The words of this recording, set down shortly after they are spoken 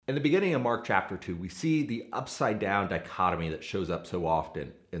In the beginning of Mark chapter 2, we see the upside down dichotomy that shows up so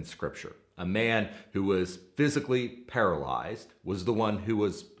often in Scripture. A man who was physically paralyzed was the one who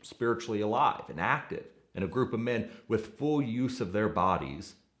was spiritually alive and active, and a group of men with full use of their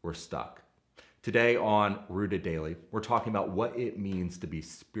bodies were stuck. Today on Rooted Daily, we're talking about what it means to be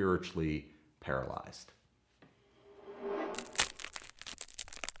spiritually paralyzed.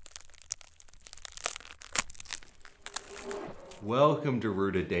 Welcome to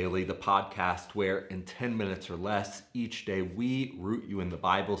Rooted Daily, the podcast where in 10 minutes or less each day we root you in the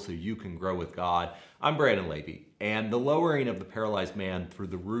Bible so you can grow with God. I'm Brandon Levy, and the lowering of the paralyzed man through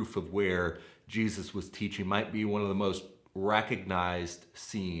the roof of where Jesus was teaching might be one of the most recognized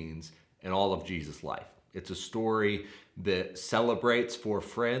scenes in all of Jesus' life. It's a story that celebrates four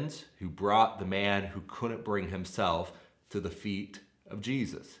friends who brought the man who couldn't bring himself to the feet of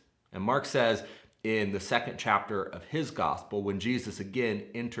Jesus. And Mark says, in the second chapter of his gospel, when Jesus again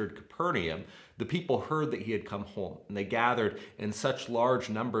entered Capernaum, the people heard that he had come home, and they gathered in such large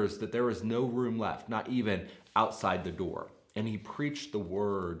numbers that there was no room left, not even outside the door. And he preached the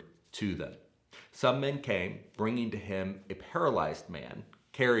word to them. Some men came, bringing to him a paralyzed man,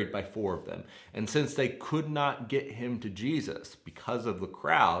 carried by four of them. And since they could not get him to Jesus because of the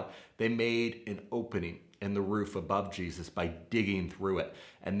crowd, they made an opening in the roof above Jesus by digging through it,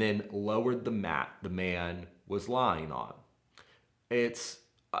 and then lowered the mat the man was lying on. It's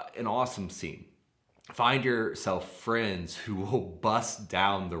an awesome scene. Find yourself friends who will bust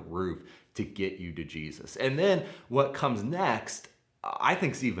down the roof to get you to Jesus. And then what comes next, I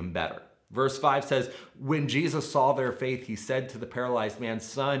think is even better. Verse 5 says, when Jesus saw their faith, he said to the paralyzed man,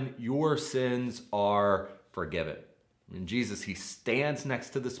 "Son, your sins are forgiven." And Jesus, he stands next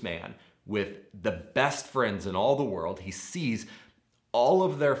to this man with the best friends in all the world. He sees all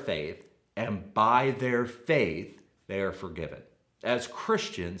of their faith, and by their faith, they are forgiven. As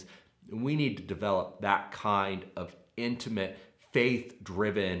Christians, we need to develop that kind of intimate,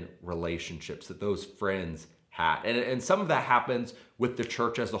 faith-driven relationships that those friends had. And some of that happens with the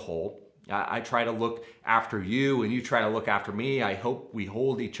church as a whole. I try to look after you, and you try to look after me. I hope we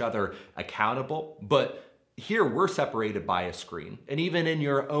hold each other accountable. But here we're separated by a screen. And even in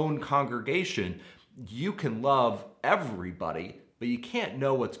your own congregation, you can love everybody, but you can't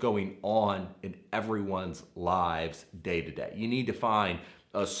know what's going on in everyone's lives day to day. You need to find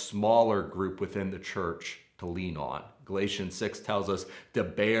a smaller group within the church to lean on. Galatians 6 tells us to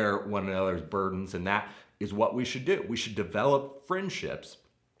bear one another's burdens, and that is what we should do. We should develop friendships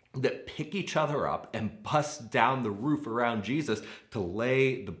that pick each other up and bust down the roof around Jesus to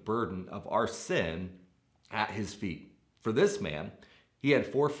lay the burden of our sin at his feet. For this man, he had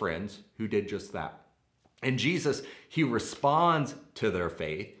four friends who did just that. And Jesus, he responds to their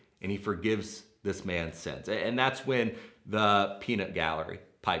faith and he forgives this man's sins. And that's when the peanut gallery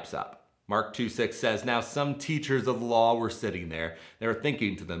pipes up. Mark 2:6 says, now some teachers of the law were sitting there. They were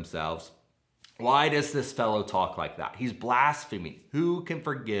thinking to themselves, why does this fellow talk like that? He's blaspheming. Who can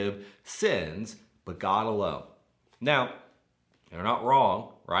forgive sins but God alone? Now, they're not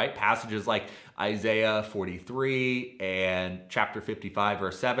wrong, right? Passages like Isaiah 43 and chapter 55,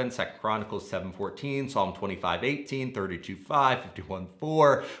 verse 7, 2 Chronicles 7:14, Psalm 25:18, 32:5,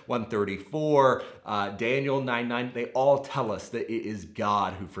 51:4, 134, Daniel 9:9, they all tell us that it is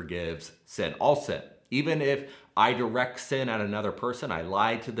God who forgives sin, all sin. Even if I direct sin at another person, I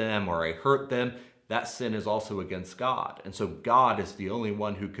lied to them or I hurt them, that sin is also against God. And so God is the only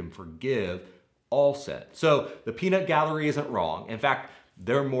one who can forgive all sin. So the peanut gallery isn't wrong. In fact,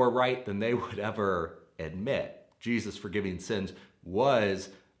 they're more right than they would ever admit. Jesus forgiving sins was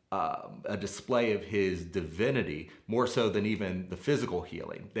a display of his divinity, more so than even the physical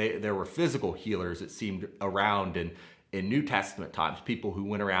healing. There were physical healers, it seemed, around in New Testament times, people who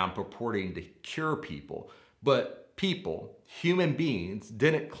went around purporting to cure people. But people, human beings,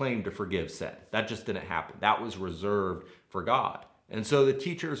 didn't claim to forgive sin. That just didn't happen. That was reserved for God. And so the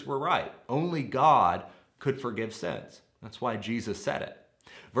teachers were right. Only God could forgive sins. That's why Jesus said it.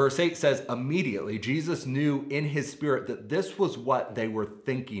 Verse 8 says, immediately Jesus knew in his spirit that this was what they were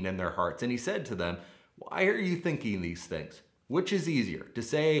thinking in their hearts. And he said to them, why are you thinking these things? Which is easier, to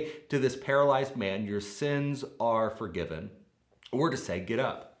say to this paralyzed man, your sins are forgiven, or to say, get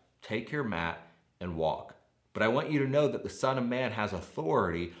up, take your mat, and walk? But I want you to know that the Son of Man has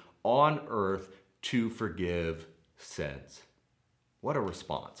authority on earth to forgive sins. What a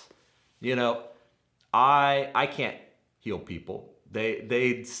response. You know, I can't heal people.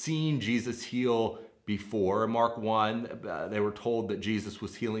 They'd seen Jesus heal before. In Mark 1, they were told that Jesus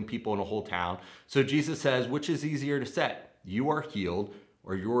was healing people in a whole town. So Jesus says, which is easier to say? You are healed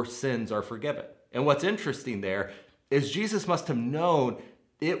or your sins are forgiven. And what's interesting there is Jesus must have known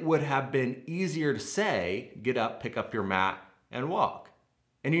it would have been easier to say, get up, pick up your mat, and walk.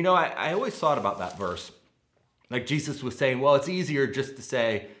 And I always thought about that verse. Like Jesus was saying, well, it's easier just to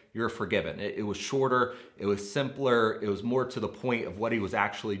say you're forgiven. It was shorter, it was simpler, it was more to the point of what he was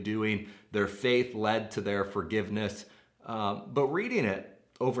actually doing. Their faith led to their forgiveness. But reading it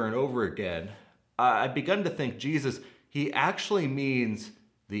over and over again, I've begun to think Jesus, he actually means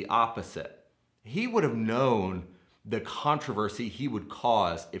the opposite. He would have known the controversy he would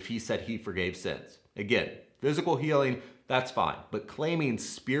cause if he said he forgave sins. Again, physical healing, that's fine. But claiming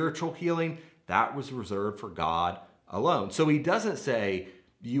spiritual healing, that was reserved for God alone. So he doesn't say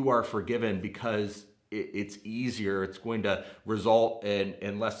you are forgiven because it's easier, it's going to result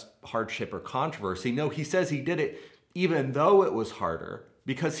in less hardship or controversy. No, he says he did it even though it was harder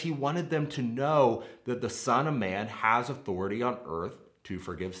because he wanted them to know that the Son of Man has authority on earth to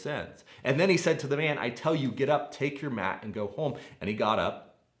forgive sins. And then he said to the man, I tell you, get up, take your mat and go home. And he got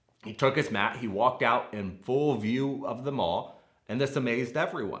up, he took his mat, he walked out in full view of them all, and this amazed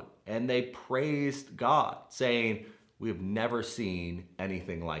everyone. And they praised God, saying, we have never seen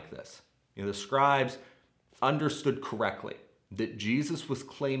anything like this. The scribes understood correctly that Jesus was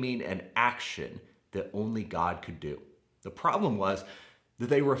claiming an action that only God could do. The problem was that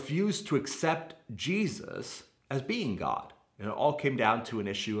they refused to accept Jesus as being God. And it all came down to an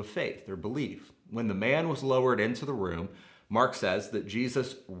issue of faith or belief. When the man was lowered into the room, Mark says that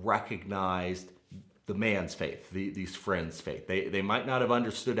Jesus recognized the man's faith, these friends' faith. They might not have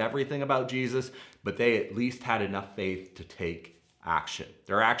understood everything about Jesus, but they at least had enough faith to take action.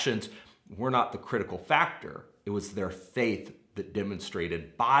 Their actions were not the critical factor. It was their faith that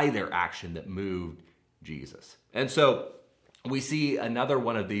demonstrated by their action that moved Jesus. And so we see another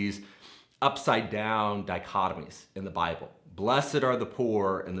one of these upside down dichotomies in the Bible. Blessed are the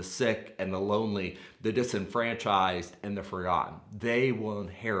poor and the sick and the lonely, the disenfranchised and the forgotten. They will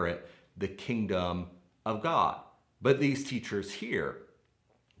inherit the kingdom of God. But these teachers here,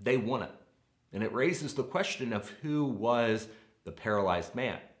 they wouldn't. And it raises the question of who was the paralyzed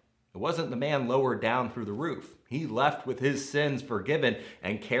man. It wasn't the man lowered down through the roof. He left with his sins forgiven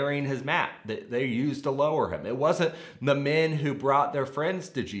and carrying his mat that they used to lower him. It wasn't the men who brought their friends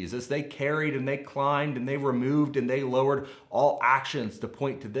to Jesus. They carried and they climbed and they removed and they lowered, all actions to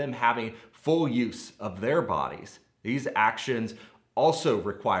point to them having full use of their bodies. These actions also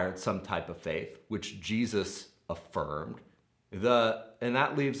required some type of faith, which Jesus affirmed. And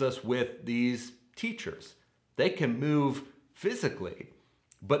that leaves us with these teachers. They can move physically,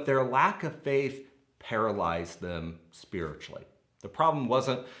 but their lack of faith paralyzed them spiritually. The problem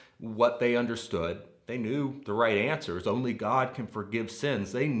wasn't what they understood. They knew the right answers. Only God can forgive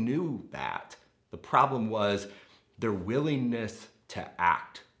sins. They knew that. The problem was their willingness to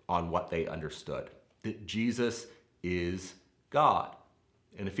act on what they understood, that Jesus is God.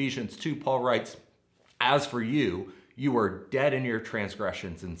 In Ephesians 2, Paul writes, as for you, you were dead in your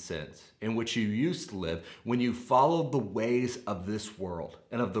transgressions and sins, in which you used to live when you followed the ways of this world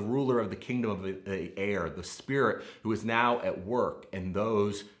and of the ruler of the kingdom of the air, the spirit who is now at work in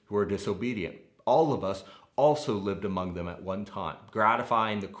those who are disobedient. All of us also lived among them at one time,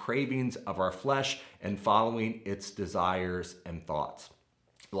 gratifying the cravings of our flesh and following its desires and thoughts.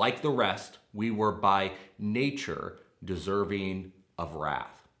 Like the rest, we were by nature deserving of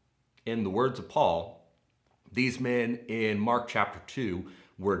wrath. In the words of Paul, these men in Mark chapter 2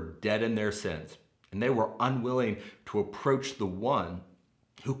 were dead in their sins, and they were unwilling to approach the one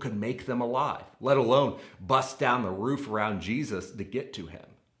who could make them alive, let alone bust down the roof around Jesus to get to him.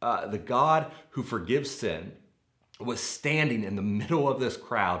 The God who forgives sin was standing in the middle of this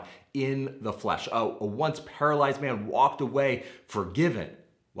crowd in the flesh. A once paralyzed man walked away forgiven,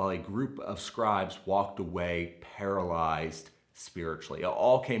 while a group of scribes walked away paralyzed spiritually. It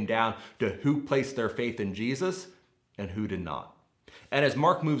all came down to who placed their faith in Jesus and who did not. And as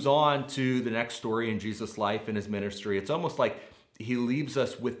Mark moves on to the next story in Jesus' life and his ministry, it's almost like he leaves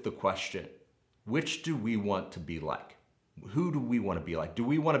us with the question, which do we want to be like? Who do we want to be like? Do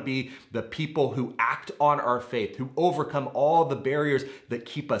we want to be the people who act on our faith, who overcome all the barriers that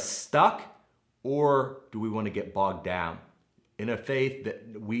keep us stuck? Or do we want to get bogged down in a faith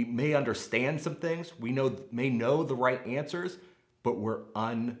that we may understand some things, we may know the right answers, but we're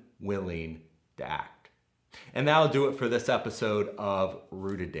unwilling to act? And that'll do it for this episode of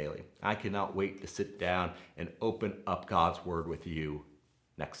Rooted Daily. I cannot wait to sit down and open up God's Word with you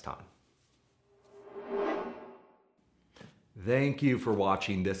next time. Thank you for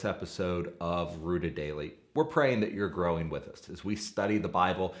watching this episode of Rooted Daily. We're praying that you're growing with us as we study the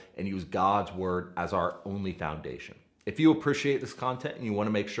Bible and use God's Word as our only foundation. If you appreciate this content and you want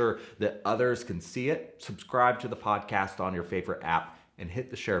to make sure that others can see it, subscribe to the podcast on your favorite app and hit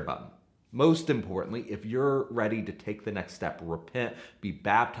the share button. Most importantly, if you're ready to take the next step, repent, be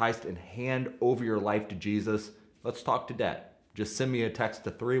baptized, and hand over your life to Jesus, let's talk today. Just send me a text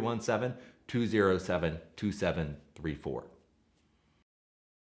to 317-207-2734.